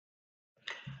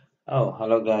Oh,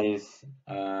 hello guys.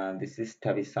 This is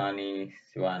Thabisani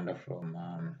Sibanda from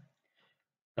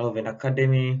Elvent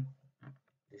Academy.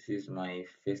 This is my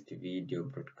first video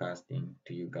broadcasting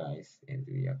to you guys, and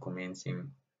we are commencing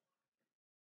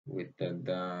with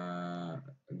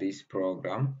this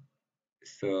program.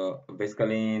 So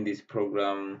basically, in this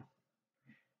program,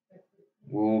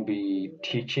 we'll be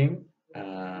teaching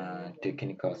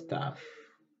technical stuff.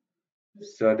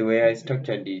 So the way I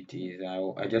structured it is,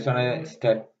 I just want to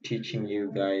start teaching you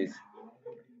guys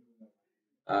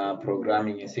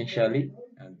programming essentially,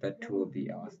 and that will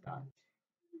be our start.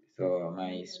 So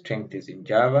my strength is in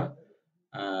Java.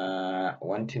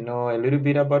 Want to know a little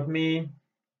bit about me?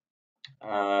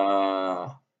 Uh,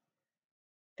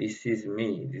 this is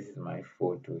me. This is my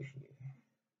photo here.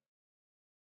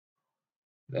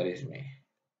 That is me.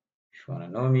 If you wanna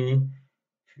know me,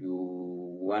 if you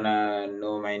wanna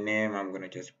know my name, I'm gonna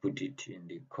just put it in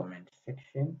the comment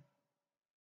section.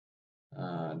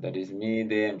 That is me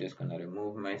there. I'm just gonna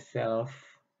remove myself,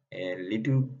 a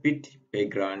little bit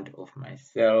background of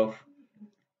myself.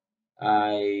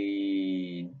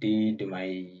 I did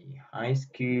my high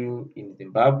school in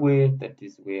Zimbabwe, that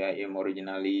is where I am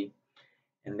originally,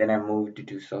 and then I moved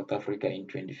to South Africa in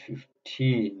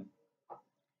 2015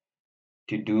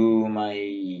 to do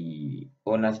my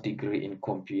honors degree in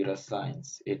computer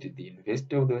science at the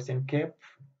University of the Western Cape.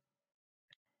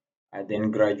 I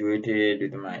then graduated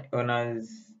with my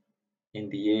honors in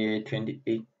the year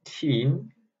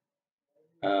 2018.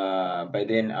 By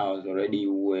then, I was already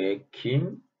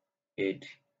working at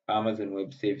Amazon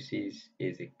Web Services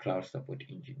as a cloud support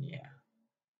engineer.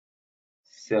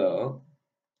 So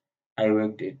I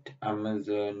worked at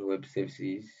Amazon Web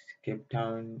Services Cape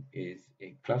Town as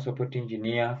a cloud support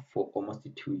engineer for almost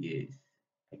 2 years.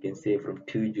 I can say from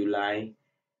 2 July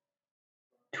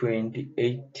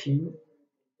 2018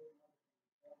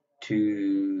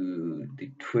 to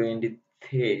the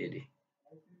 23rd.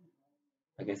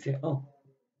 I can say, oh,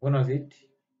 when was it?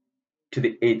 To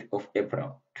the 8th of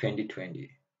April 2020.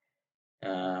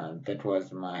 That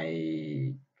was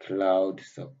my cloud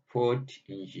support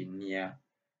engineer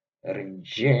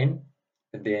region.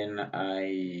 Then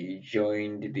I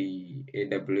joined the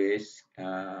AWS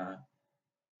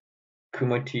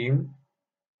Kumo team,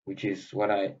 which is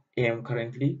what I am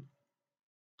currently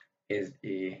as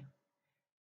a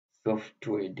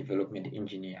software development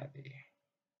engineer there.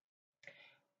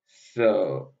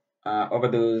 So over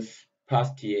those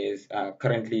past years,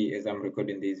 currently as I'm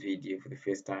recording this video for the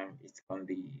first time, it's on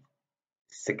the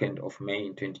 2nd of May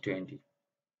in 2020.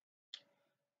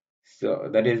 So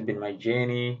that has been my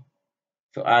journey.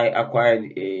 So I acquired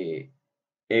a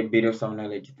bit of some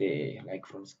knowledge there, like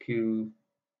from school,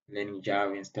 learning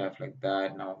Java and stuff like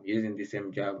that. Now I'm using the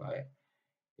same Java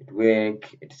at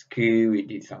work, at school. We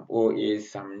did some OS,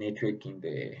 some networking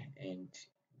there, and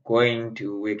going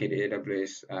to work at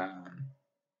AWS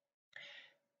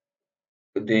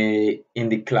in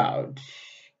the cloud,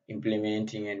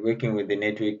 implementing and working with the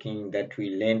networking that we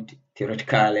learned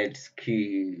theoretical at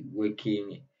school,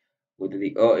 working with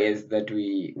the OS that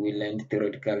we learned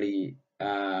theoretically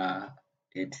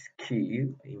at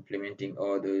school, implementing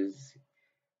all those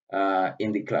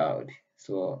in the cloud.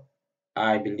 So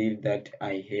I believe that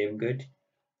I have got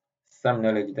some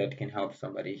knowledge that can help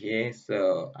somebody here.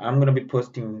 So I'm gonna be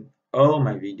posting all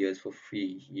my videos for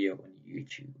free here on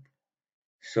YouTube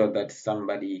so that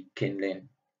somebody can learn.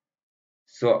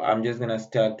 So I'm just gonna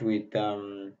start with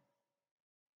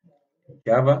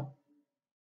Java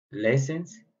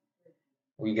lessons.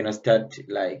 We're gonna start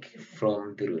like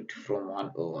from the root, from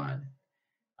 101.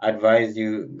 Advise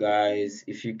you guys,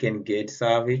 if you can get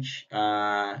Savitch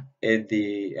at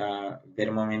the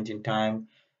very moment in time.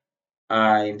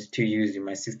 I'm still using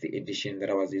my 60th edition that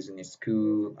I was using in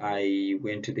school. I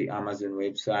went to the Amazon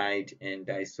website and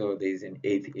I saw there's an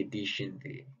 8th edition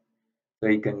there. So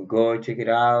you can go check it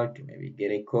out, maybe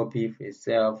get a copy for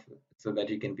yourself so that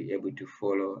you can be able to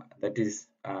follow. That is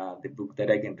the book that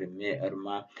I can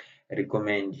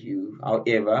recommend you.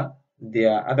 However,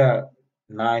 there are other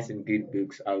nice and good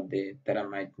books out there that I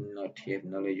might not have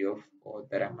knowledge of or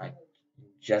that I might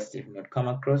just have not come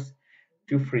across.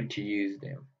 Feel free to use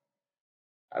them.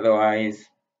 Otherwise,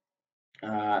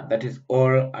 that is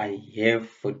all I have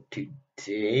for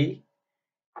today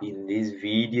in this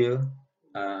video.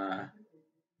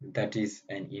 That is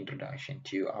an introduction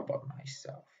to you about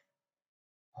myself.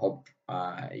 Hope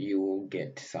you will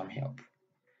get some help.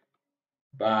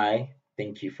 Bye.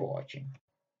 Thank you for watching.